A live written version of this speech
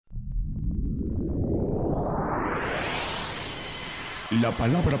La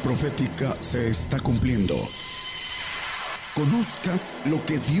palabra profética se está cumpliendo. Conozca lo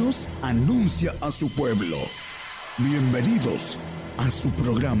que Dios anuncia a su pueblo. Bienvenidos a su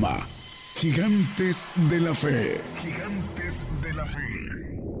programa, Gigantes de la Fe. Gigantes de la Fe.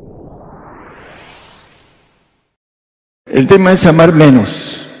 El tema es amar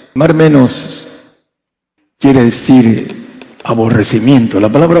menos. Amar menos quiere decir aborrecimiento. La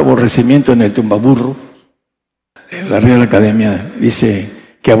palabra aborrecimiento en el tumbaburro, en la Real Academia, dice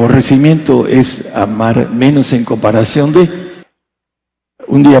que aborrecimiento es amar menos en comparación de.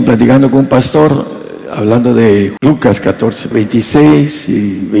 Un día platicando con un pastor, hablando de Lucas 14, 26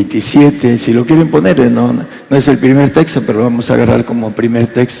 y 27, si lo quieren poner, no es el primer texto, pero lo vamos a agarrar como primer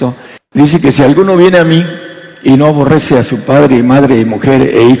texto. Dice que si alguno viene a mí y no aborrece a su padre y madre y mujer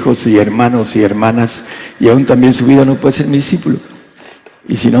e hijos y hermanos y hermanas, y aún también su vida, no puede ser mi discípulo.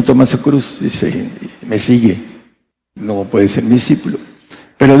 Y si no toma su cruz, dice, me sigue, no puede ser mi discípulo.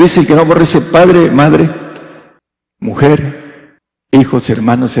 Pero dice que no aborrece padre, madre, mujer, hijos,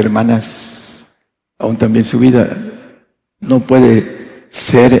 hermanos, hermanas, aún también su vida, no puede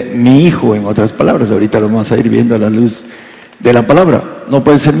ser mi hijo, en otras palabras. Ahorita lo vamos a ir viendo a la luz de la palabra. No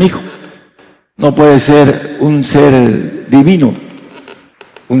puede ser mi hijo. No puede ser un ser divino,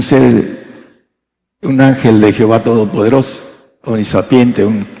 un ángel de Jehová Todopoderoso, omnisapiente,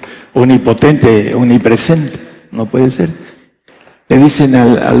 omnipotente, omnipresente. No puede ser. Le dicen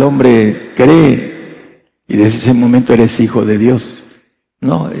al hombre, cree, y desde ese momento eres hijo de Dios.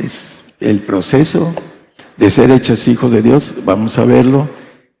 No, es el proceso de ser hechos hijos de Dios, vamos a verlo,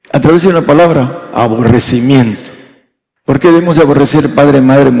 a través de una palabra, aborrecimiento. ¿Por qué debemos aborrecer padre,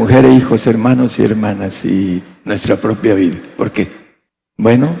 madre, mujer, hijos, hermanos y hermanas y nuestra propia vida? ¿Por qué?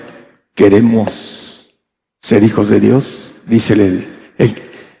 Bueno, queremos ser hijos de Dios, dice el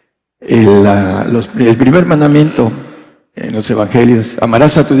primer mandamiento en los evangelios: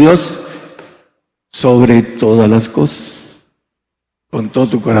 amarás a tu Dios sobre todas las cosas, con todo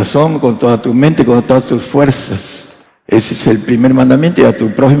tu corazón, con toda tu mente, con todas tus fuerzas. Ese es el primer mandamiento, y a tu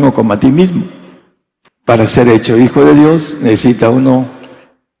prójimo como a ti mismo. Para ser hecho hijo de Dios, necesita uno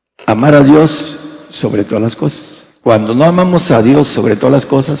amar a Dios sobre todas las cosas. Cuando no amamos a Dios sobre todas las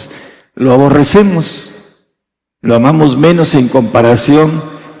cosas, lo aborrecemos. Lo amamos menos en comparación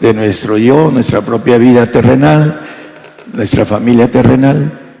de nuestro yo, nuestra propia vida terrenal, nuestra familia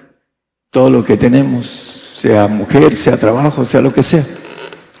terrenal, todo lo que tenemos, sea mujer, sea trabajo, sea lo que sea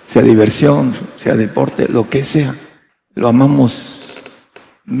diversión, sea deporte, lo que sea, lo amamos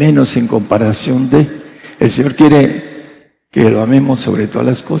menos en comparación de. El Señor quiere que lo amemos sobre todas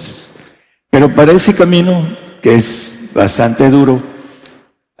las cosas. Pero para ese camino, que es bastante duro,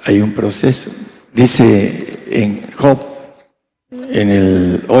 hay un proceso. Dice en Job, en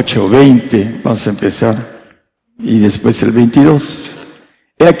el 8:20, vamos a empezar, y después el 22.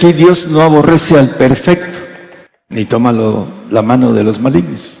 He aquí, Dios no aborrece al perfecto, ni toma la mano de los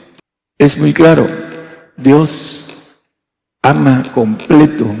malignos. Es muy claro, Dios ama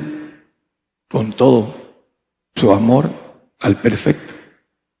completo, con todo su amor al perfecto.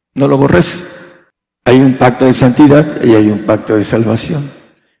 No lo aborrece. Hay un pacto de santidad y hay un pacto de salvación.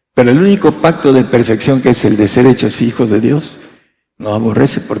 Pero el único pacto de perfección, que es el de ser hechos hijos de Dios, no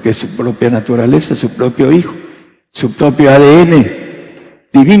aborrece, porque es su propia naturaleza, su propio hijo, su propio ADN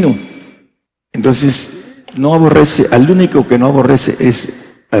divino. Entonces, no aborrece, al único que no aborrece es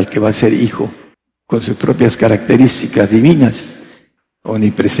al que va a ser hijo, con sus propias características divinas,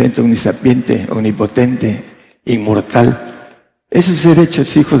 omnipresente, omnisapiente, omnipotente, inmortal. Eso es ser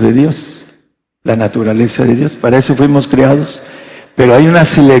hechos hijos de Dios, la naturaleza de Dios. Para eso fuimos creados. Pero hay una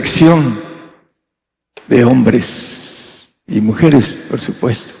selección de hombres y mujeres, por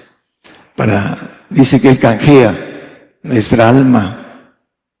supuesto, dice que Él canjea nuestra alma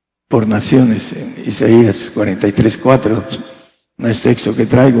por naciones, en Isaías 43:4, no es texto que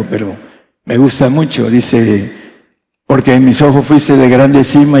traigo, pero me gusta mucho. Dice, porque en mis ojos fuiste de grande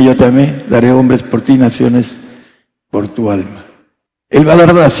cima, yo te amé, daré hombres por ti, naciones por tu alma. Él va a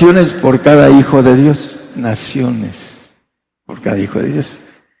dar naciones por cada hijo de Dios, naciones por cada hijo de Dios.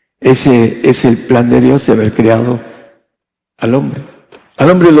 Ese es el plan de Dios, de haber creado al hombre. Al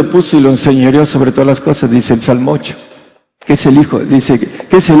hombre lo puso y lo enseñoreó sobre todas las cosas, dice el Salmo 8. ¿Qué es el hijo? Dice,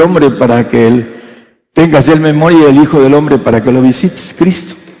 ¿qué es el hombre para que él tengas de él memoria, y el hijo del hombre para que lo visites?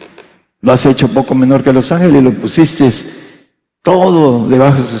 Cristo. Lo has hecho poco menor que los ángeles, lo pusiste todo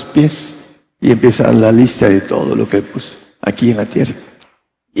debajo de sus pies. Y empieza la lista de todo lo que puso aquí en la tierra.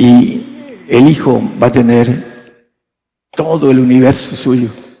 Y el hijo va a tener todo el universo suyo,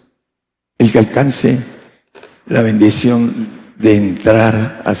 el que alcance la bendición de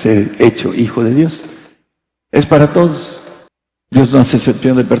entrar a ser hecho hijo de Dios. Es para todos. Dios no hace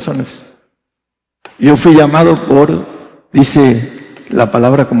excepción de personas. Yo fui llamado dice la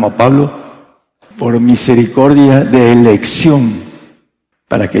palabra como a Pablo, por misericordia de elección,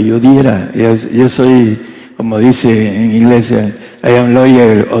 para que yo diera. Yo soy, como dice en inglés, I am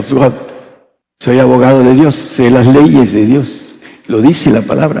lawyer of God. Soy abogado de Dios, sé las leyes de Dios. Lo dice la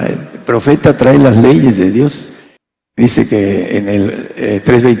palabra. El profeta trae las leyes de Dios. Dice que en el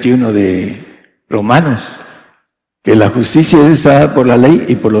 3:21 de Romanos, que la justicia es dada por la ley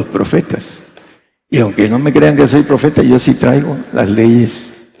y por los profetas. Y aunque no me crean que soy profeta, yo sí traigo las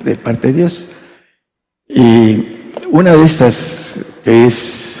leyes de parte de Dios. Y una de estas que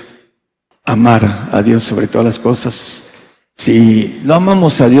es amar a Dios sobre todas las cosas. Si no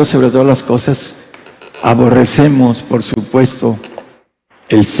amamos a Dios sobre todas las cosas, aborrecemos, por supuesto,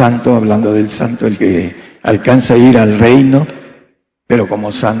 el santo, hablando del santo, el que alcanza a ir al reino, pero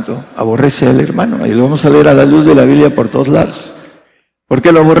como santo, aborrece al hermano. Y lo vamos a ver a la luz de la Biblia por todos lados. ¿Por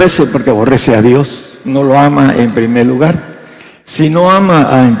qué lo aborrece? Porque aborrece a Dios, no lo ama en primer lugar. Si no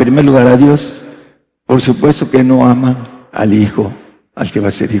ama en primer lugar a Dios, por supuesto que no ama al Hijo, al que va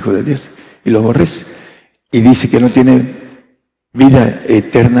a ser Hijo de Dios, y lo aborrece. Y dice que no tiene vida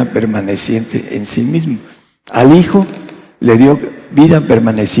eterna permaneciente en sí mismo. Al Hijo le dio vida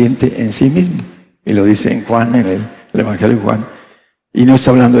permaneciente en sí mismo. Y lo dice en Juan, en el Evangelio de Juan. Y no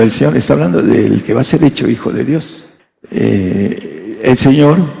está hablando del Señor, está hablando del que va a ser hecho Hijo de Dios. El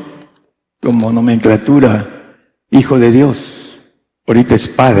Señor, como nomenclatura, Hijo de Dios, ahorita es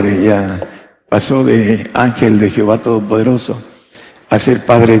Padre, ya pasó de ángel de Jehová Todopoderoso a ser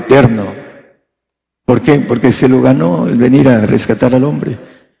Padre eterno. ¿Por qué? Porque se lo ganó el venir a rescatar al hombre.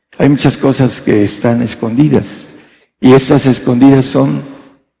 Hay muchas cosas que están escondidas, y estas escondidas son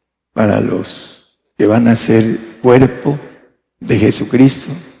para los que van a ser cuerpo de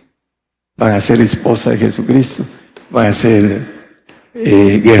Jesucristo, van a ser esposa de Jesucristo, van a ser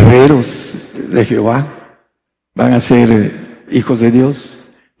guerreros de Jehová, van a ser hijos de Dios,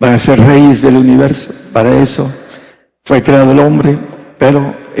 van a ser reyes del universo. Para eso fue creado el hombre,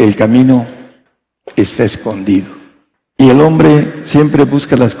 pero el camino está escondido. Y el hombre siempre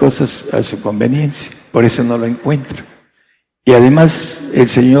busca las cosas a su conveniencia, por eso no lo encuentra. Y además el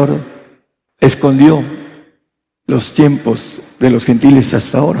Señor escondió los tiempos de los gentiles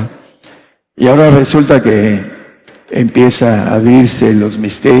hasta ahora. Y ahora resulta que empieza a abrirse los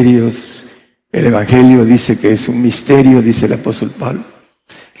misterios. El Evangelio dice que es un misterio, dice el apóstol Pablo,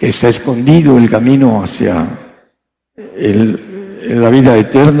 que está escondido el camino hacia la vida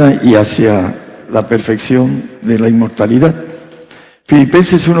eterna y hacia la perfección de la inmortalidad.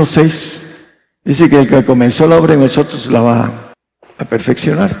 Filipenses 1:6 dice que el que comenzó la obra en nosotros la va a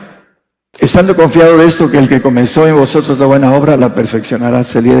perfeccionar. Estando confiado de esto, que el que comenzó en vosotros la buena obra la perfeccionará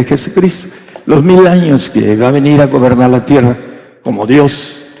hasta el día de Jesucristo. Los 1000 años que va a venir a gobernar la tierra como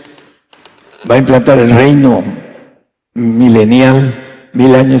Dios, va a implantar el reino milenial.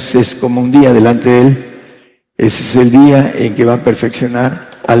 1000 años es como un día delante de Él. Ese es el día en que va a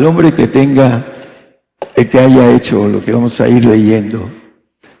perfeccionar al hombre que haya hecho lo que vamos a ir leyendo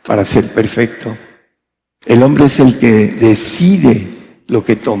para ser perfecto. El hombre es el que decide lo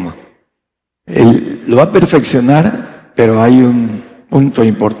que toma. Él lo va a perfeccionar, pero hay un punto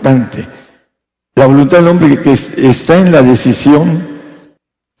importante. La voluntad del hombre que está en la decisión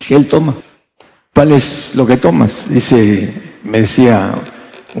que él toma. ¿Cuál es lo que tomas? Me decía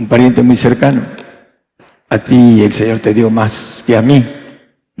un pariente muy cercano, a ti el Señor te dio más que a mí.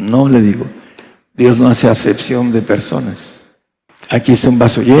 No, le digo, Dios no hace acepción de personas. Aquí está un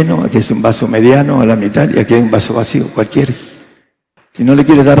vaso lleno, aquí está un vaso mediano a la mitad y aquí hay un vaso vacío. ¿Cuál quieres? Si no le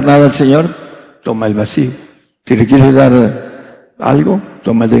quieres dar nada al Señor, toma el vacío. Si le quieres dar algo,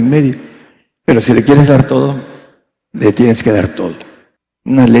 toma el de en medio. Pero si le quieres dar todo, le tienes que dar todo.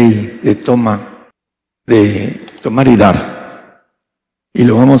 Una ley de tomar y dar. Y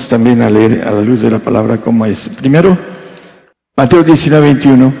lo vamos también a leer a la luz de la palabra como es. Primero, Mateo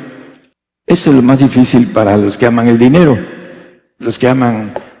 19:21. Eso es lo más difícil para los que aman el dinero, los que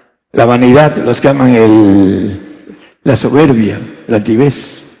aman la vanidad, los que aman la soberbia, la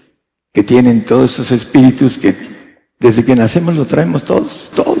altivez, que tienen todos esos espíritus que desde que nacemos lo traemos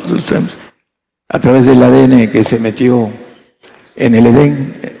todos los traemos. A través del ADN que se metió en el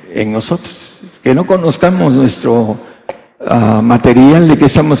Edén, en nosotros. Que no conozcamos nuestro material, de qué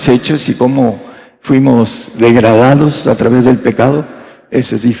estamos hechos y cómo fuimos degradados a través del pecado,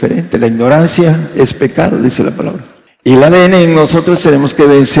 eso es diferente. La ignorancia es pecado, dice la palabra. Y el ADN en nosotros tenemos que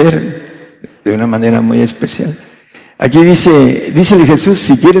vencer de una manera muy especial. Aquí dícele Jesús,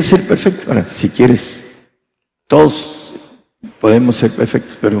 si quieres ser perfecto, ahora, si quieres, todos podemos ser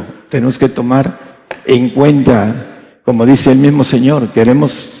perfectos, pero tenemos que tomar en cuenta como dice el mismo Señor,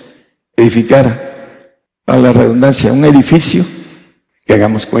 queremos edificar, a la redundancia, un edificio, que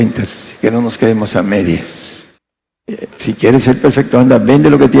hagamos cuentas, que no nos quedemos a medias. Si quieres ser perfecto, anda, vende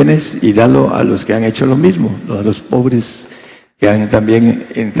lo que tienes y dalo a los que han hecho lo mismo, a los pobres que han también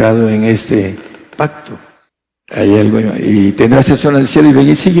entrado en este pacto. Hay algo, y tendrás eso en el cielo y ven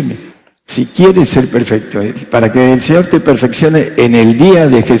y sígueme. Si quieres ser perfecto, para que el Señor te perfeccione en el día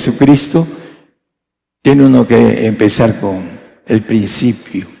de Jesucristo, tiene uno que empezar con el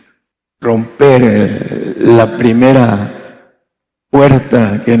principio, romper la primera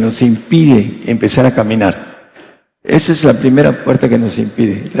puerta que nos impide empezar a caminar. Esa es la primera puerta que nos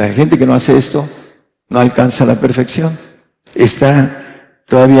impide. La gente que no hace esto no alcanza la perfección. Está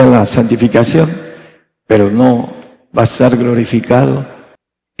todavía la santificación, pero no va a estar glorificado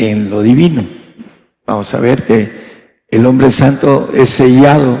en lo divino. Vamos a ver que el hombre santo es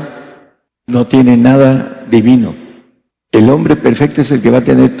sellado, no tiene nada divino. El hombre perfecto es el que va a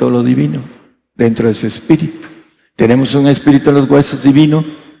tener todo lo divino dentro de su espíritu. Tenemos un espíritu en los huesos divino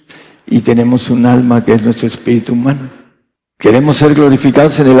y tenemos un alma que es nuestro espíritu humano. Queremos ser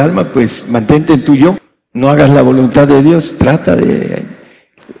glorificados en el alma, pues mantente en tu yo. No hagas la voluntad de Dios, trata de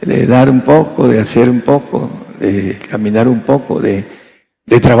dar un poco, de hacer un poco, de caminar un poco, de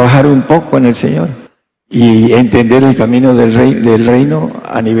trabajar un poco en el Señor y entender el camino del reino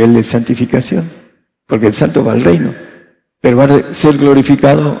a nivel de santificación, porque el santo va al reino, pero va a ser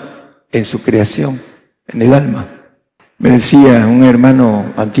glorificado en su creación, en el alma. Me decía un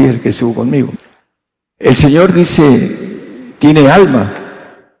hermano antier que estuvo conmigo, el Señor dice, tiene alma,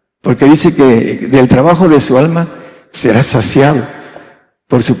 porque dice que del trabajo de su alma será saciado.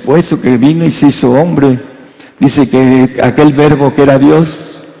 Por supuesto que vino y se hizo hombre. Dice que aquel verbo que era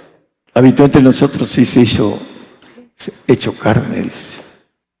Dios habitó entre nosotros y se hizo hecho carne, dice.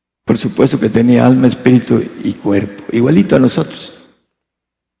 Por supuesto que tenía alma, espíritu y cuerpo, igualito a nosotros.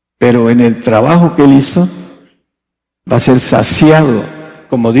 Pero en el trabajo que él hizo va a ser saciado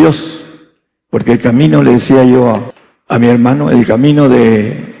como Dios. Porque el camino, le decía yo a mi hermano, el camino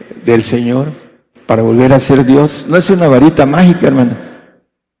del Señor para volver a ser Dios no es una varita mágica, hermano,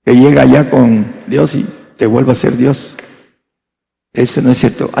 que llega allá con Dios y te vuelva a ser Dios. Eso no es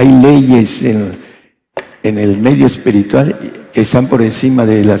cierto. Hay leyes en el medio espiritual que están por encima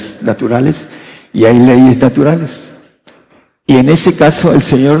de las naturales y hay leyes naturales. Y en ese caso el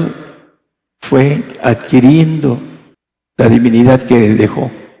Señor fue adquiriendo la divinidad que dejó.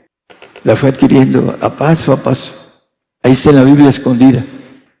 La fue adquiriendo a paso a paso. Ahí está en la Biblia escondida.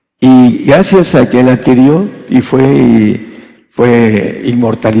 Y gracias a que él adquirió y fue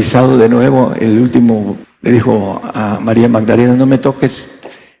inmortalizado de nuevo, el último le dijo a María Magdalena, no me toques,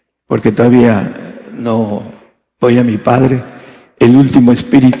 porque todavía no voy a mi Padre. El último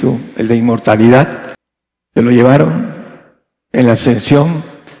espíritu, el de inmortalidad, se lo llevaron en la ascensión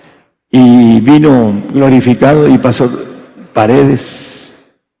y vino glorificado y pasó paredes,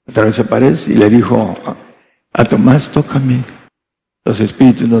 atravesó paredes y le dijo a Tomás, tócame. Los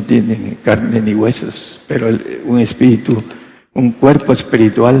espíritus no tienen carne ni huesos, pero un espíritu, un cuerpo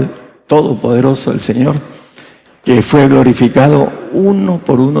espiritual todopoderoso del Señor, que fue glorificado uno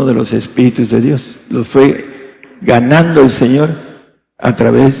por uno de los espíritus de Dios. Los fue ganando el Señor a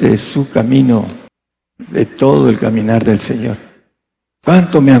través de su camino, de todo el caminar del Señor.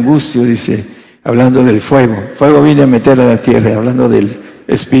 Cuánto me angustio, dice, hablando del fuego. Fuego vine a meter a la tierra, hablando del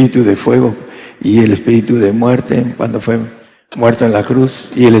espíritu de fuego y el espíritu de muerte cuando fue muerto en la cruz,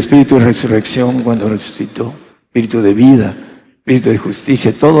 y el espíritu de resurrección cuando resucitó, espíritu de vida, espíritu de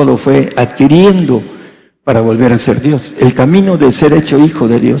justicia, todo lo fue adquiriendo para volver a ser Dios. El camino de ser hecho hijo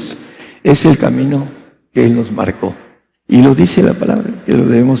de Dios es el camino que Él nos marcó. Y lo dice la palabra, que lo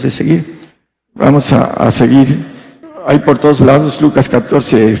debemos de seguir. Vamos a seguir. Hay por todos lados, Lucas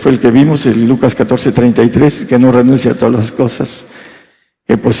 14 fue el que vimos, el Lucas 14:33, que no renuncia a todas las cosas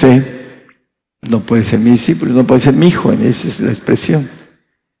que posee. No puede ser mi discípulo, no puede ser mi hijo, esa es la expresión.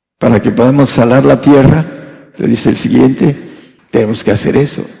 Para que podamos salar la tierra, le dice el siguiente, tenemos que hacer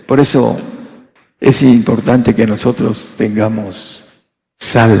eso. Por eso es importante que nosotros tengamos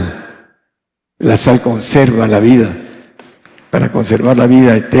sal. La sal conserva la vida, para conservar la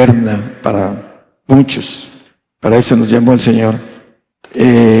vida eterna para muchos. Para eso nos llamó el Señor.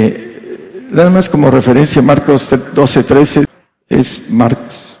 Nada más como referencia, Marcos 12:13 es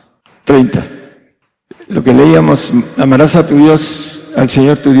Marcos 30. Lo que leíamos, amarás a tu Dios, al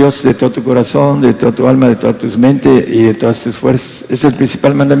Señor tu Dios, de todo tu corazón, de toda tu alma, de todas tus mentes y de todas tus fuerzas. Es el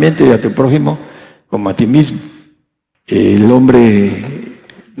principal mandamiento, y a tu prójimo como a ti mismo. El hombre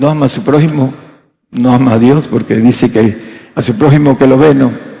no ama a su prójimo, no ama a Dios, porque dice que a su prójimo que lo ve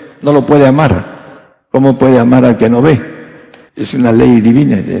no lo puede amar. ¿Cómo puede amar al que no ve? Es una ley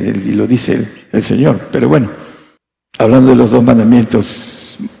divina, y lo dice el Señor. Pero bueno, hablando de los 2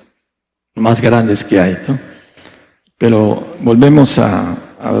 mandamientos más grandes que hay, ¿no? Pero volvemos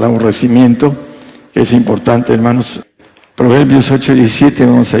al aborrecimiento, que es importante, hermanos. Proverbios 8:17,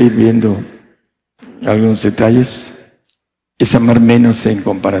 vamos a ir viendo algunos detalles. Es amar menos en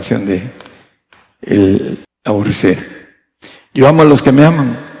comparación de el aborrecer. Yo amo a los que me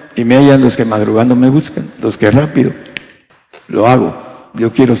aman, y me hallan los que madrugando me buscan, los que rápido lo hago.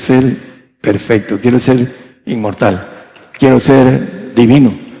 Yo quiero ser perfecto, quiero ser inmortal, quiero ser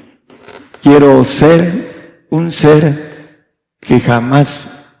divino, quiero ser un ser que jamás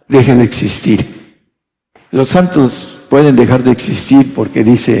deje de existir. Los santos pueden dejar de existir porque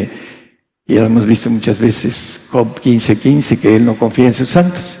dice, y lo hemos visto muchas veces, Job 15:15, que él no confía en sus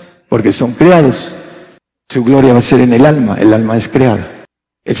santos, porque son creados. Su gloria va a ser en el alma es creada.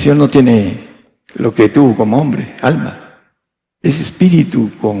 El Señor no tiene lo que tuvo como hombre, alma. Es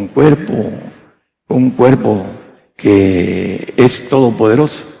espíritu con cuerpo, un cuerpo que es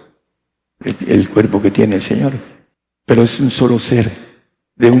todopoderoso, el cuerpo que tiene el Señor. Pero es un solo ser,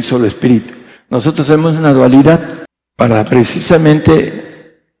 de un solo espíritu. Nosotros tenemos una dualidad para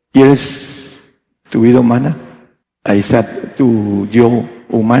precisamente, ¿quieres tu vida humana? Ahí está tu yo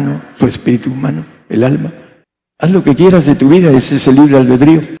humano, tu espíritu humano, el alma. Haz lo que quieras de tu vida, ese es el libre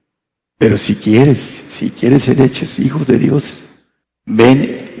albedrío. Pero si quieres ser hechos hijos de Dios,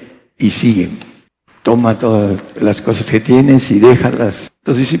 ven y siguen. Toma todas las cosas que tienes y déjalas.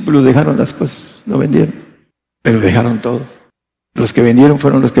 Los discípulos dejaron las cosas, no vendieron, pero dejaron todo. Los que vendieron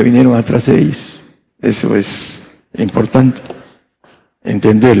fueron los que vinieron atrás de ellos. Eso es importante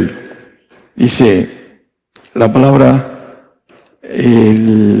entenderlo. Dice la palabra,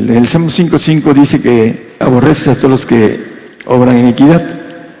 en el Salmo 5:5 dice que aborrece a todos los que obran iniquidad.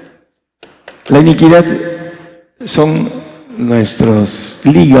 La iniquidad son nuestras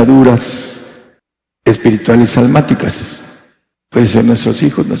ligaduras espirituales almáticas. Puede ser nuestros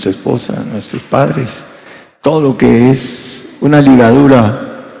hijos, nuestra esposa, nuestros padres, todo lo que es una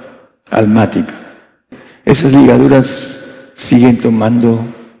ligadura almática. Esas ligaduras siguen tomando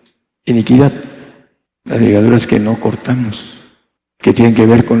iniquidad. Las ligaduras que no cortamos, que tienen que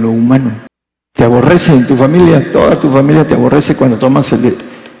ver con lo humano. Te aborrece en tu familia, toda tu familia te aborrece cuando tomas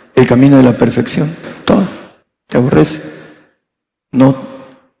el camino de la perfección. Todo te aborrece. No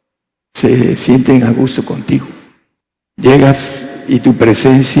se sienten a gusto contigo. Llegas y tu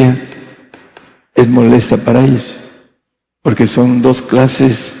presencia es molesta para ellos, porque son 2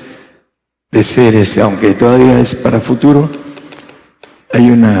 clases de seres, aunque todavía es para futuro.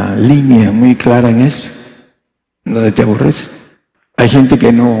 Hay una línea muy clara en eso, donde te aborrece. Hay gente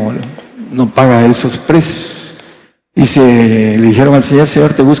que no paga esos precios. Dice, le dijeron al Señor,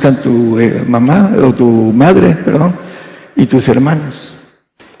 Señor, te buscan tu mamá, o tu madre, perdón, y tus hermanos.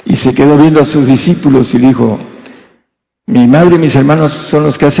 Y se quedó viendo a sus discípulos y dijo, mi madre y mis hermanos son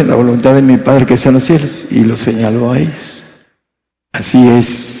los que hacen la voluntad de mi Padre que está en los cielos. Y los señaló a ellos. Así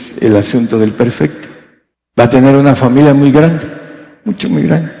es el asunto del perfecto. Va a tener una familia muy grande, muy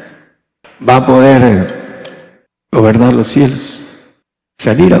grande. Va a poder gobernar los cielos,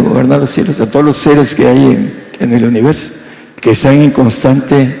 salir a gobernar los cielos, a todos los seres que hay en el universo, que están en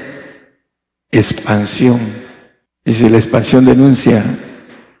constante expansión. Dice, la expansión denuncia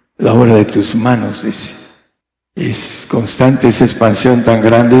la obra de tus manos, dice. Es constante esa expansión tan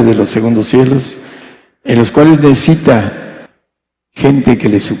grande de los segundos cielos, en los cuales necesita gente que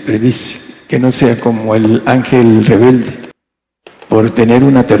le supervise, que no sea como el ángel rebelde, por tener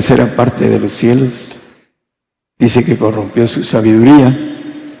una tercera parte de los cielos. Dice que corrompió su sabiduría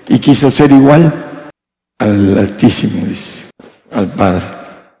y quiso ser igual al Altísimo, dice, al Padre.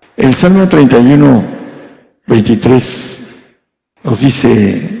 El Salmo 31:23 nos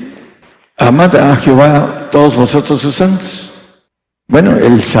dice, amad a Jehová todos vosotros sus santos. Bueno,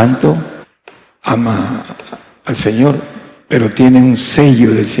 el santo ama al Señor, pero tiene un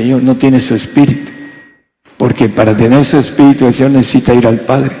sello del Señor, no tiene su espíritu. Porque para tener su espíritu el Señor necesita ir al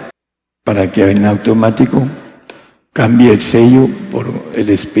Padre, para que en automático cambie el sello por el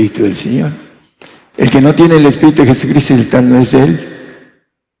espíritu del Señor. El que no tiene el espíritu de Jesucristo, el tal no es de Él.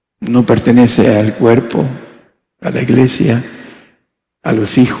 No pertenece al cuerpo, a la iglesia, a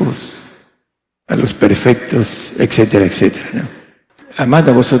los hijos, a los perfectos, etcétera, etcétera, ¿no? Amad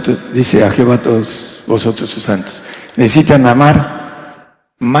a vosotros, dice a Jehová todos vosotros sus santos. Necesitan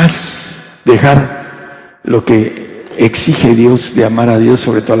amar más, dejar lo que exige Dios, de amar a Dios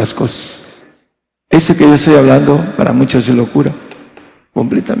sobre todas las cosas. Eso que yo estoy hablando para muchos es locura,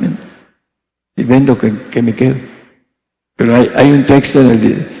 completamente. Y vendo que me quedo. Pero hay un texto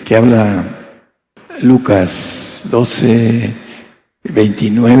que habla Lucas 12,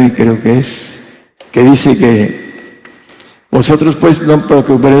 29 creo que es, que dice que vosotros pues no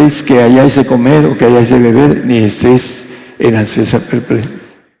procuréis que hayáis de comer o que hayáis de beber, ni estéis en ansiosa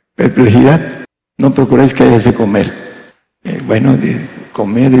perplejidad. No procuréis que hayáis de comer. Bueno, de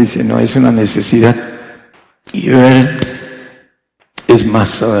comer, dice, no, es una necesidad. Y beber es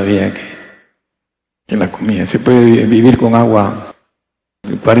más todavía que la comida. Se puede vivir con agua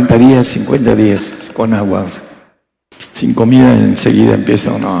 40 días, 50 días con agua. Sin comida enseguida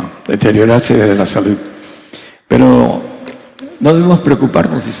empieza uno a deteriorarse de la salud. Pero no debemos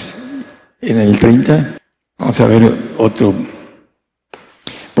preocuparnos, dice. En el 30 vamos a ver otro.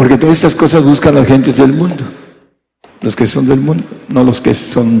 Porque todas estas cosas buscan las gentes del mundo. Los que son del mundo, no los que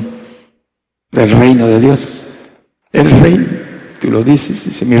son del reino de Dios. El reino, tú lo dices,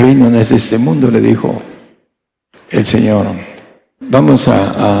 dice, mi reino no es de este mundo, le dijo el Señor. Vamos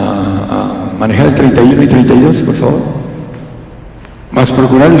a manejar el 31 y 32, por favor. Mas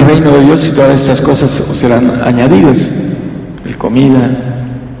procurar el reino de Dios y todas estas cosas os serán añadidas. La comida,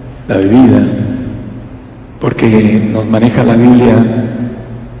 la bebida, porque nos maneja la Biblia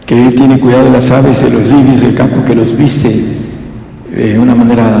que Él tiene cuidado de las aves, de los lirios del campo, que los viste de una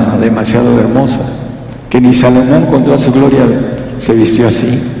manera demasiado hermosa, que ni Salomón con toda su gloria se vistió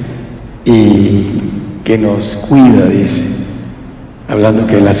así, y que nos cuida, dice, hablando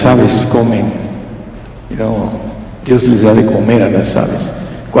que las aves comen, no, Dios les da de comer a las aves,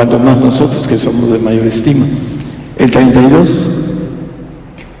 cuanto más nosotros que somos de mayor estima. El 32,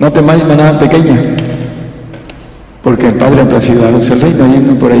 no temáis manada pequeña, porque el Padre ha placido daros el reino. Hay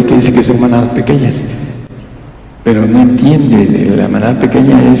uno por ahí que dice que son manadas pequeñas, pero no entiende, la manada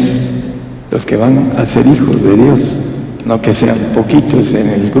pequeña es los que van a ser hijos de Dios, no que sean poquitos en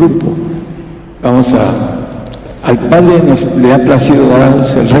el grupo. Al Padre le ha placido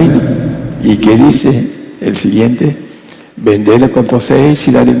daros el reino, y que dice el siguiente, vended lo que poseéis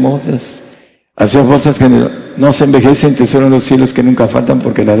y dar limosnas, hacer bolsas que no se envejecen, tesoro en los cielos que nunca faltan,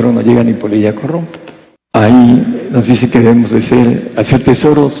 porque el ladrón no llega ni polilla corrompe. Ahí nos dice que debemos de hacer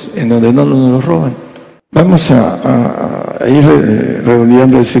tesoros en donde no nos los roban. Vamos a ir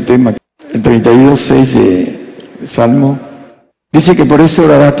redondeando ese tema. El 32:6 de Salmo dice que por eso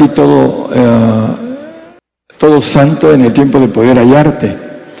orará a ti todo santo en el tiempo de poder hallarte.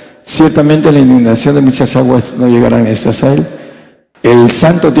 Ciertamente la inundación de muchas aguas no llegarán estas a él. El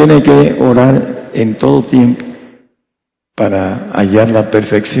santo tiene que orar en todo tiempo para hallar la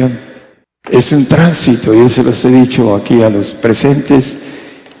perfección. Es un tránsito, y eso los he dicho aquí a los presentes,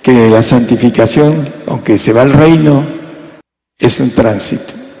 que la santificación, aunque se va al reino, es un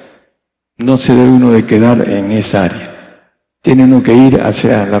tránsito. No se debe uno de quedar en esa área. Tiene uno que ir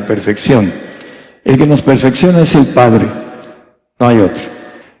hacia la perfección. El que nos perfecciona es el Padre, no hay otro.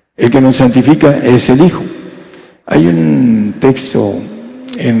 El que nos santifica es el Hijo. Hay un texto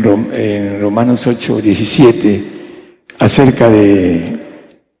en Romanos 8:17 acerca de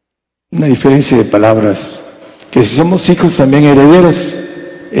una diferencia de palabras, que si somos hijos también herederos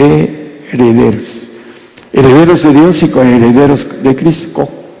de Dios y coherederos de Cristo,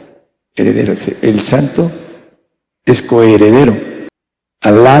 herederos. El santo es coheredero,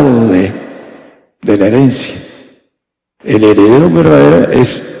 al lado de la herencia. El heredero verdadero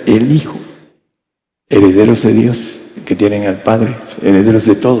es el Hijo, herederos de Dios, que tienen al Padre, herederos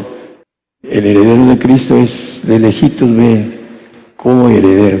de todo. El heredero de Cristo es de lejitos,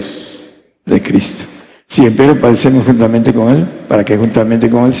 coherederos de Cristo. Si empero padecemos juntamente con Él, para que juntamente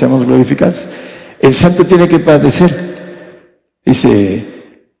con Él seamos glorificados. El santo tiene que padecer, dice,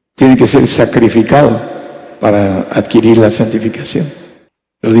 tiene que ser sacrificado para adquirir la santificación.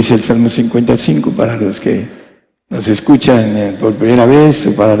 Lo dice el Salmo 55 para los que nos escuchan por primera vez,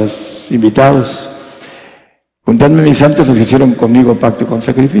 o para los invitados. Juntadme mis santos, los que hicieron conmigo pacto con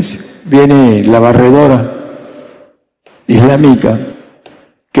sacrificio. Viene la barredora islámica,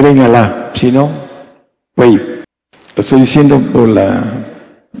 creen en Alá, si no, lo estoy diciendo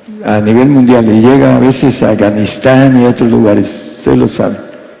a nivel mundial, y llega a veces a Afganistán y a otros lugares, ustedes lo saben,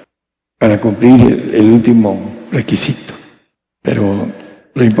 para cumplir el último requisito. Pero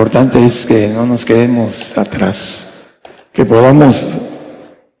lo importante es que no nos quedemos atrás, que podamos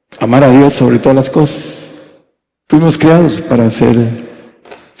amar a Dios sobre todas las cosas. Fuimos creados para ser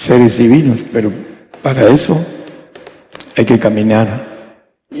seres divinos, pero para eso hay que caminar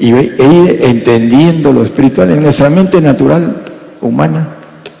y ir entendiendo lo espiritual en nuestra mente natural, humana.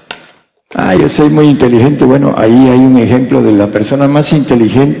 Yo soy muy inteligente. Bueno, ahí hay un ejemplo de la persona más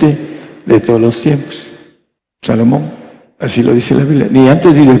inteligente de todos los tiempos, Salomón. Así lo dice la Biblia. Ni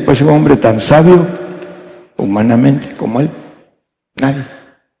antes ni después un hombre tan sabio humanamente como él. Nadie.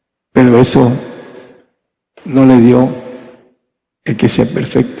 Pero eso no le dio el que sea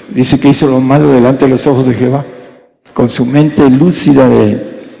perfecto. Dice que hizo lo malo delante de los ojos de Jehová, con su mente lúcida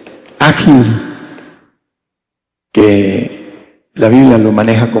ágil, que la Biblia lo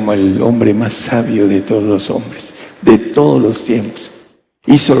maneja como el hombre más sabio de todos los hombres, de todos los tiempos.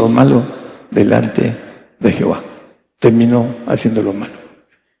 Hizo lo malo delante de Jehová. Terminó haciendo lo malo,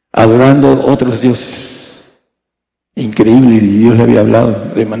 adorando otros dioses. Increíble, y Dios le había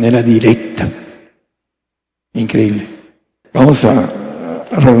hablado de manera directa. Increíble. Vamos a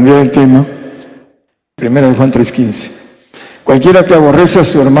redondear el tema. Primera de Juan 3:15. Cualquiera que aborrece a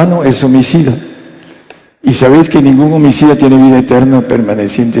su hermano es homicida. Y sabéis que ningún homicida tiene vida eterna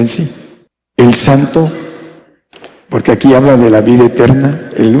permaneciente en sí. El santo, porque aquí habla de la vida eterna,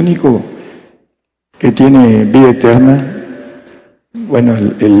 el único que tiene vida eterna, bueno,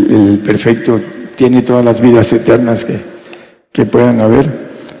 el perfecto tiene todas las vidas eternas que puedan haber,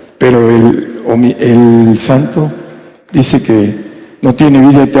 pero el santo dice que no tiene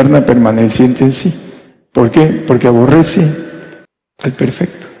vida eterna permaneciente en sí. ¿Por qué? Porque aborrece al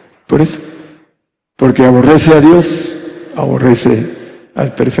perfecto. Por eso. Porque aborrece a Dios, aborrece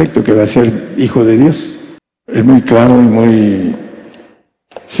al perfecto, que va a ser hijo de Dios. Es muy claro y muy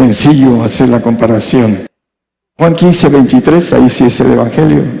sencillo hacer la comparación. Juan 15:23, ahí sí es el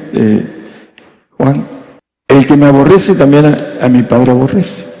Evangelio de Juan. El que me aborrece también a mi Padre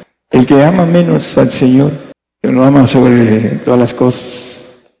aborrece. El que ama menos al Señor, que no ama sobre todas las cosas,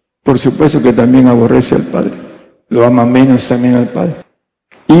 por supuesto que también aborrece al Padre. Lo ama menos también al Padre.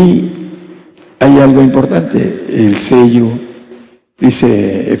 Y hay algo importante, el sello,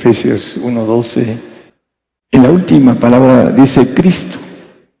 dice Efesios 1:12. En la última palabra dice Cristo,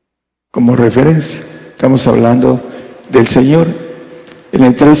 como referencia. Estamos hablando del Señor. En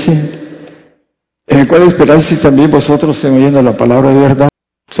el 13, en el cual esperáis también vosotros en oyendo la palabra de verdad.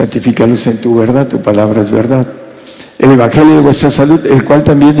 Santifícalos en tu verdad, tu palabra es verdad. El Evangelio de vuestra salud, el cual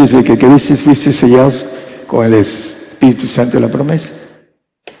también desde que creísteis fuisteis sellados con el Espíritu Santo de la promesa.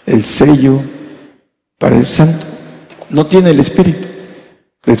 El sello para el santo no tiene el Espíritu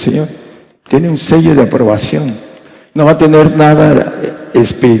del Señor, tiene un sello de aprobación. No va a tener nada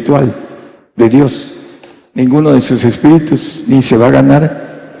espiritual de Dios, ninguno de sus espíritus, ni se va a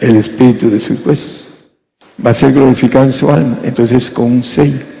ganar el espíritu de sus huesos. Va a ser glorificado en su alma, entonces con un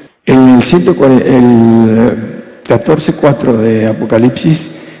sello. En el 14:4 de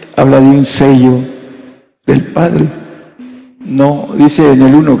Apocalipsis habla de un sello del Padre. No, dice en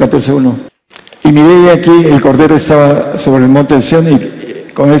el 14:1. Y miré aquí, el Cordero estaba sobre el monte de Sión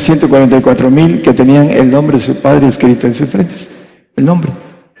y con él 144,000 que tenían el nombre de su Padre escrito en sus frentes. El nombre,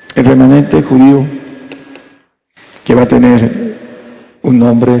 el remanente judío que va a tener un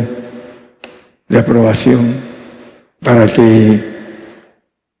nombre de aprobación para que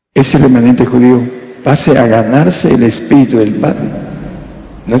ese remanente judío pase a ganarse el Espíritu del Padre.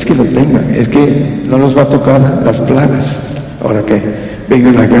 No es que lo tengan, es que no los va a tocar las plagas. Ahora que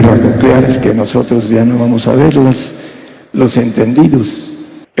vengan las guerras nucleares, que nosotros ya no vamos a verlas, los entendidos.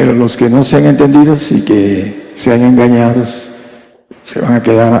 Pero los que no sean entendidos y que sean engañados, se van a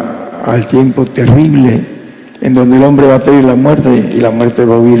quedar al tiempo terrible en donde el hombre va a pedir la muerte y la muerte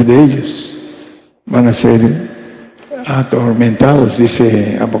va a huir de ellos. Van a ser atormentados,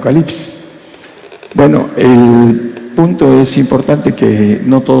 dice Apocalipsis. Bueno, el punto es importante que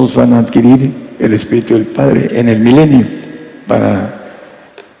no todos van a adquirir el Espíritu del Padre en el milenio para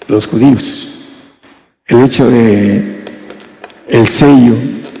los judíos. El hecho de el sello,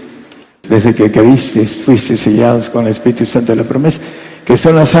 desde que creíste, fuiste sellados con el Espíritu Santo de la promesa, que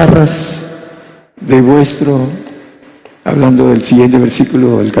son las arras de vuestro, hablando del siguiente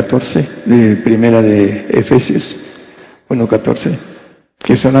versículo, el 14, de primera de Efesios 1:14,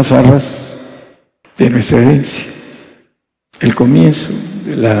 que son las arras de nuestra herencia. El comienzo,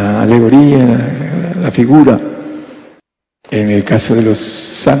 la alegoría, la figura, en el caso de los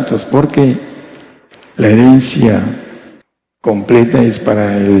santos, porque la herencia completa es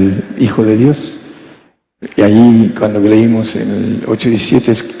para el Hijo de Dios. Y allí, cuando leímos en el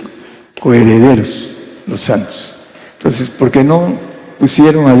 8:17, es coherederos los santos. Entonces, porque no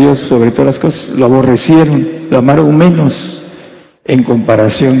pusieron a Dios sobre todas las cosas, lo aborrecieron, lo amaron menos en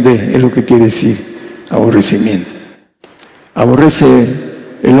comparación de, es lo que quiere decir aborrecimiento. Aborrece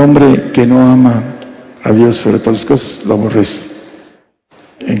el hombre que no ama a Dios sobre todas las cosas, lo aborrece.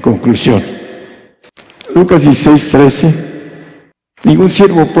 En conclusión, Lucas 16:13, ningún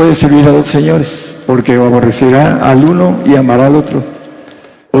siervo puede servir a dos señores, porque aborrecerá al uno y amará al otro,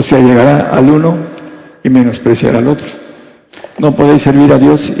 o se allegará al uno y menospreciará al otro. No podéis servir a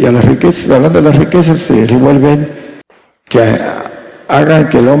Dios y a las riquezas. Hablando de las riquezas, se revuelven que haga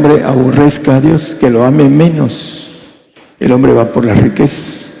que el hombre aborrezca a Dios, que lo ame menos. El hombre va por las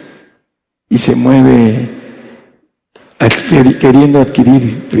riquezas y se mueve queriendo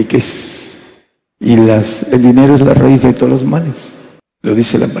adquirir riquezas. Y el dinero es la raíz de todos los males, lo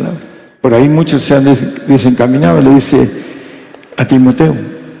dice la palabra. Por ahí muchos se han desencaminado, le dice a Timoteo,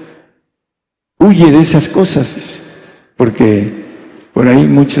 huye de esas cosas, porque por ahí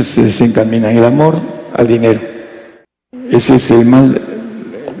muchos se desencaminan. El amor al dinero, ese es el mal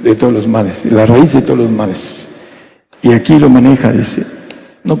de todos los males, la raíz de todos los males. Y aquí lo maneja, dice,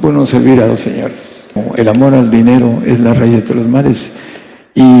 no podemos servir a dos señores. El amor al dinero es la raíz de todos los males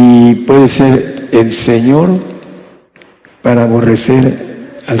y puede ser el Señor para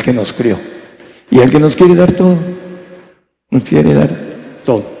aborrecer al que nos crió y al que nos quiere dar todo, nos quiere dar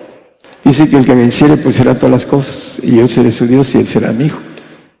todo. Dice que el que venciere pues será todas las cosas y yo seré su Dios y él será mi hijo.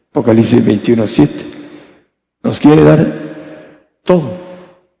 Apocalipsis 21:7. Nos quiere dar todo,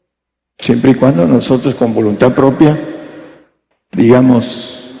 siempre y cuando nosotros con voluntad propia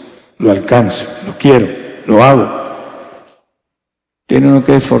digamos, lo alcanzo, lo quiero, lo hago. Tiene uno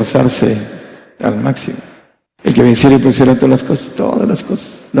que esforzarse al máximo. El que venciere pues será todas las cosas, todas las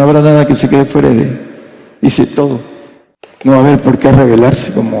cosas. No habrá nada que se quede fuera de, dice todo. No va a haber por qué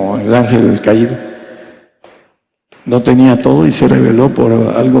rebelarse como el ángel caído. No tenía todo y se rebeló por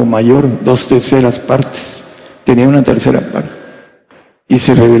algo mayor, 2/3 partes. Tenía una tercera parte. Y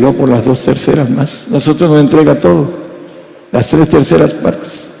se rebeló por las 2/3 más. Nosotros nos entrega todo, las 3/3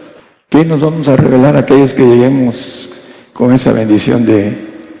 partes. ¿Qué nos vamos a revelar a aquellos que lleguemos con esa bendición de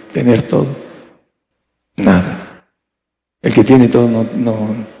tener todo? Nada. El que tiene todo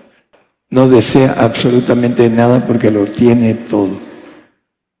no desea absolutamente nada porque lo tiene todo.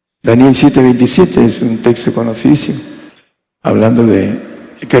 Daniel 7:27 es un texto conocidísimo, hablando de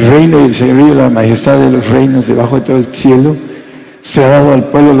que el reino y el señorío, la majestad de los reinos debajo de todo el cielo, se ha dado al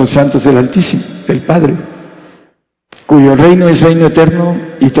pueblo de los santos del Altísimo, del Padre, cuyo reino es reino eterno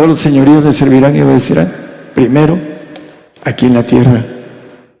y todos los señoríos le servirán y obedecerán. Primero, aquí en la tierra,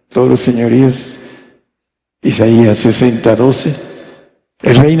 todos los señoríos. Isaías 60:12.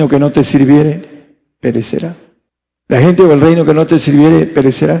 El reino que no te sirviere, perecerá. La gente o el reino que no te sirviere,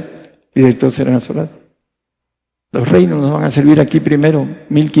 perecerá y de todos serán asolados. Los reinos nos van a servir aquí primero,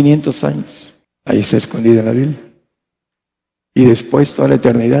 1500 años. Ahí está escondida en la Biblia. Y después toda la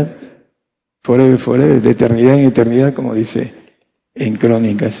eternidad. Forever, forever, de eternidad en eternidad, como dice en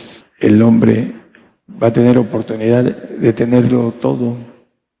Crónicas. El hombre va a tener oportunidad de tenerlo todo,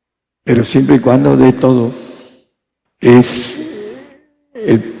 pero siempre y cuando dé todo. Es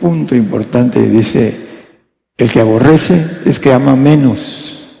el punto importante, dice, el que aborrece es que ama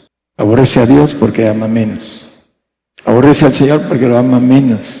menos. Aborrece a Dios porque ama menos. Aborrece al Señor porque lo ama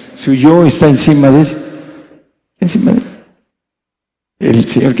menos. Su yo está encima de él. Encima de él. El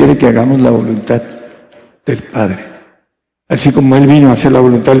Señor quiere que hagamos la voluntad del Padre. Así como Él vino a hacer la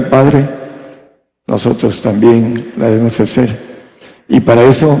voluntad del Padre, nosotros también la debemos hacer. Y para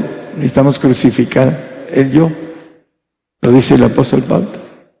eso necesitamos crucificar el yo. Lo dice el apóstol Pablo.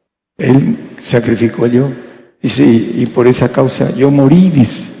 Él sacrificó el yo. Dice, y por esa causa yo morí,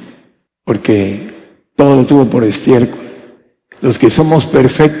 dice, porque todo lo tuvo por estiércol. Los que somos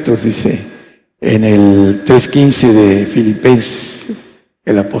perfectos, dice, en el 3:15 de Filipenses,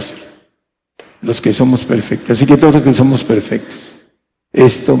 el apóstol. Los que somos perfectos. Así que todos los que somos perfectos,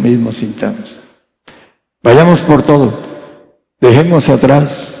 esto mismo sintamos. Vayamos por todo. Dejemos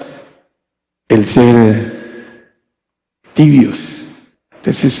atrás el ser tibios.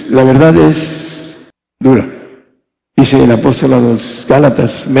 Entonces, la verdad es dura. Dice el apóstol a los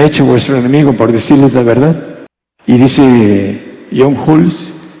Gálatas, me he hecho vuestro enemigo por decirles la verdad. Y dice John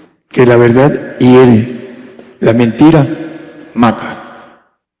Hulse que la verdad hiere, la mentira mata.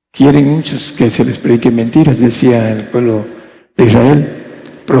 Quieren muchos que se les prediquen mentiras, decía el pueblo de Israel,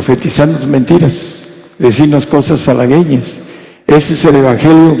 profetizarnos mentiras, decirnos cosas halagüeñas. Ese es el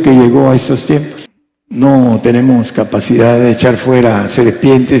evangelio que llegó a estos tiempos. No tenemos capacidad de echar fuera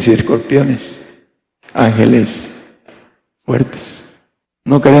serpientes y escorpiones, ángeles fuertes.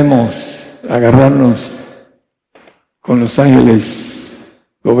 No queremos agarrarnos con los ángeles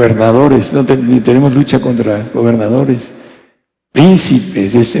gobernadores, ni tenemos lucha contra gobernadores,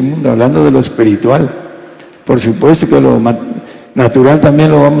 príncipes de este mundo, hablando de lo espiritual. Por supuesto que lo natural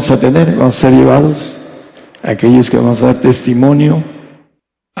también lo vamos a tener, vamos a ser llevados a aquellos que vamos a dar testimonio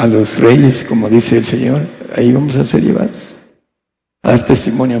a los reyes, como dice el Señor, ahí vamos a ser llevados a dar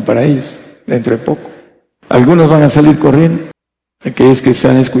testimonio para ellos dentro de poco. Algunos van a salir corriendo, aquellos que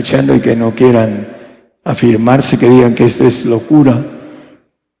están escuchando y que no quieran afirmarse, que digan que esto es locura.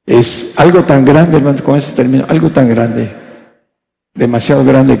 Es algo tan grande, hermano, con eso termino, algo tan grande demasiado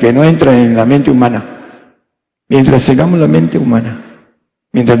grande que no entra en la mente humana. Mientras tengamos la mente humana,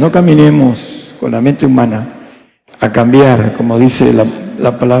 mientras no caminemos con la mente humana a cambiar, como dice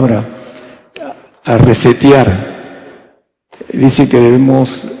la palabra, a resetear, dice que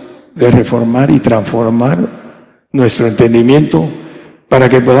debemos de reformar y transformar nuestro entendimiento para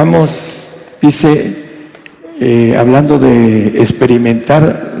que podamos, dice, hablando de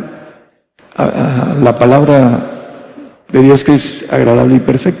experimentar la palabra de Dios que es agradable y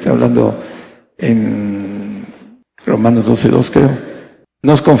perfecta, hablando en Romanos 12:2 creo.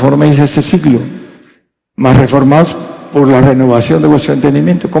 No os conforméis a este siglo, mas reformaos por la renovación de vuestro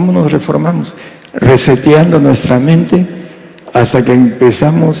entendimiento. ¿Cómo nos reformamos? Reseteando nuestra mente hasta que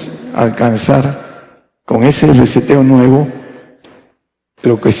empezamos a alcanzar con ese reseteo nuevo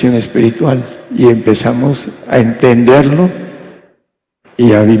la cuestión espiritual y empezamos a entenderlo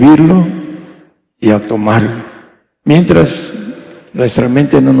y a vivirlo y a tomarlo. Mientras nuestra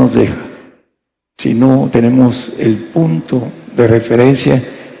mente no nos deja, si no tenemos el punto de referencia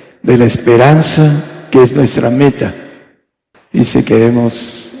de la esperanza que es nuestra meta. Dice que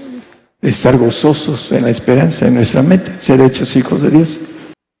debemos estar gozosos en la esperanza, en nuestra meta, ser hechos hijos de Dios.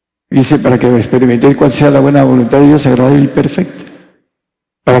 Dice para que experimentéis cuál sea la buena voluntad de Dios, agradable y perfecta.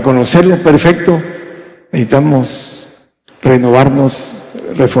 Para conocer lo perfecto necesitamos renovarnos,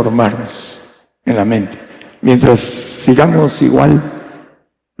 reformarnos en la mente. Mientras sigamos igual,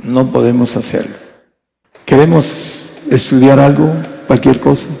 no podemos hacerlo. Queremos estudiar algo, cualquier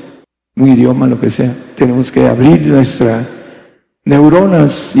cosa, un idioma, lo que sea. Tenemos que abrir nuestras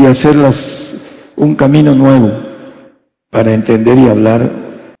neuronas y hacerlas un camino nuevo para entender y hablar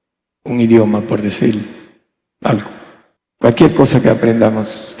un idioma, por decir algo. Cualquier cosa que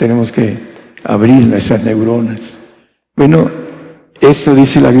aprendamos, tenemos que abrir nuestras neuronas. Bueno, esto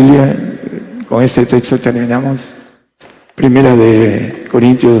dice la Biblia. Con este texto terminamos. Primera de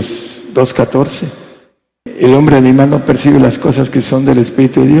Corintios 2:14. El hombre animal no percibe las cosas que son del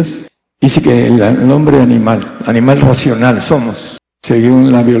Espíritu de Dios. Dice que el hombre animal racional somos,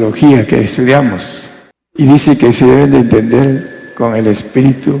 según la biología que estudiamos. Y dice que se deben de entender con el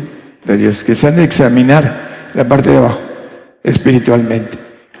Espíritu de Dios, que se han de examinar la parte de abajo, espiritualmente.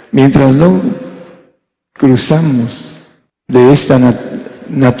 Mientras no cruzamos de esta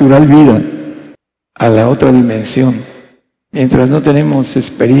natural vida a la otra dimensión, mientras no tenemos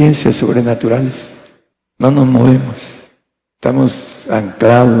experiencias sobrenaturales, no nos movemos. Estamos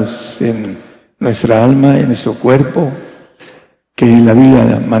anclados en nuestra alma, en nuestro cuerpo, que la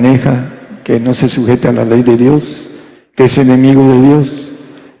Biblia maneja, que no se sujeta a la ley de Dios, que es enemigo de Dios,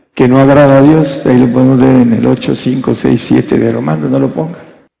 que no agrada a Dios. Ahí lo podemos leer en el 8, 5, 6, 7 de Romanos, no lo ponga.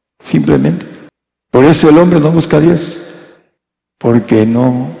 Simplemente. Por eso el hombre no busca a Dios, porque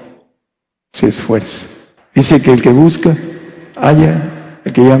no se esfuerza. Dice que el que busca, halla,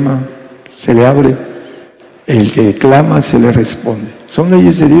 el que llama, se le abre, el que clama, se le responde. Son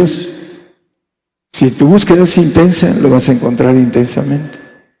leyes de Dios. Si tu búsqueda es intensa, lo vas a encontrar intensamente.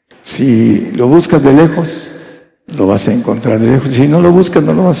 Si lo buscas de lejos, lo vas a encontrar de lejos. Si no lo buscas,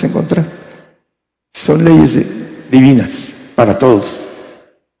 no lo vas a encontrar. Son leyes divinas para todos.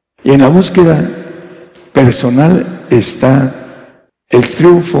 Y en la búsqueda personal está el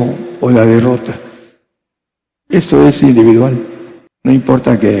triunfo o la derrota. Esto es individual. No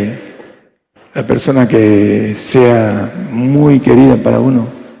importa que la persona que sea muy querida para uno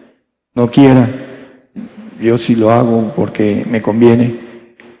no quiera. Yo sí lo hago porque me conviene.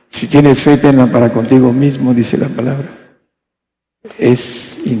 Si tienes fe, tenla para contigo mismo, dice la palabra.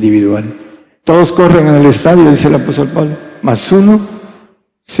 Es individual. Todos corren en el estadio, dice el apóstol Pablo, mas uno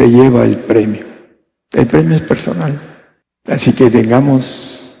se lleva el premio. El premio es personal. Así que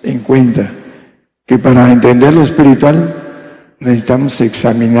tengamos en cuenta que para entender lo espiritual necesitamos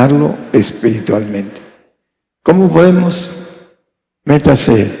examinarlo espiritualmente. ¿Cómo podemos?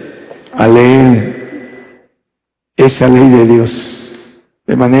 Métase a leer esa ley de Dios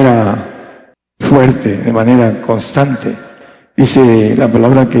de manera fuerte, de manera constante. Dice la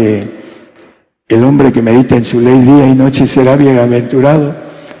palabra que el hombre que medita en su ley día y noche será bienaventurado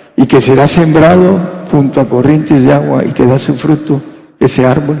y que será sembrado junto a corrientes de agua y que da su fruto ese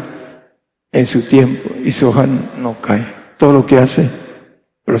árbol en su tiempo y su hoja no cae. Todo lo que hace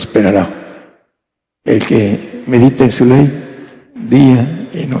prosperará. El que medita en su ley día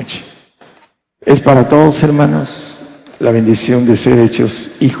y noche. Es para todos, hermanos, la bendición de ser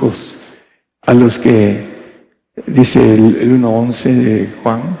hechos hijos, a los que dice el 1:11 de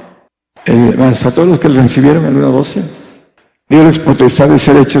Juan, a todos los que lo recibieron, el 1:12, Dios les potestad de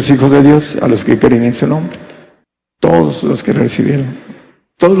ser hechos hijos de Dios a los que creen en su nombre. Todos los que recibieron,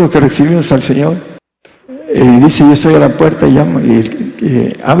 todos los que recibimos al Señor, dice, yo estoy a la puerta y llamo, y el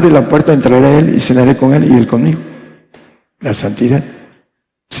que abre la puerta entraré a él y cenaré con él y él conmigo. La santidad.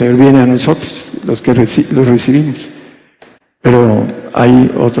 El Señor viene a nosotros, los que los recibimos. Pero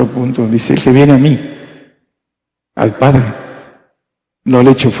hay otro punto, dice, el que viene a mí, al Padre, no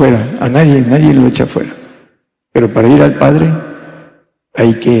le echo fuera, a nadie lo echa fuera. Pero para ir al Padre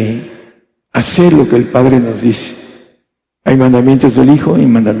hay que hacer lo que el Padre nos dice. Hay mandamientos del Hijo y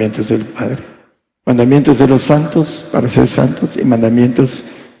mandamientos del Padre. Mandamientos de los santos para ser santos y mandamientos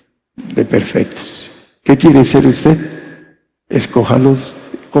de perfectos. ¿Qué quiere ser usted? Escójalos,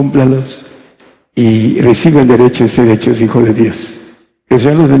 cúmplalos y reciba el derecho de ser hechos hijos de Dios. Que el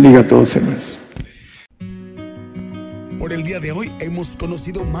Señor los bendiga a todos, hermanos. Por el día de hoy hemos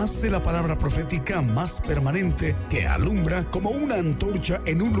conocido más de la palabra profética más permanente que alumbra como una antorcha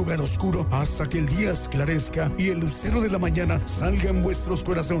en un lugar oscuro hasta que el día esclarezca y el lucero de la mañana salga en vuestros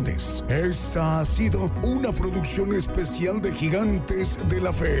corazones. Esta ha sido una producción especial de Gigantes de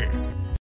la Fe.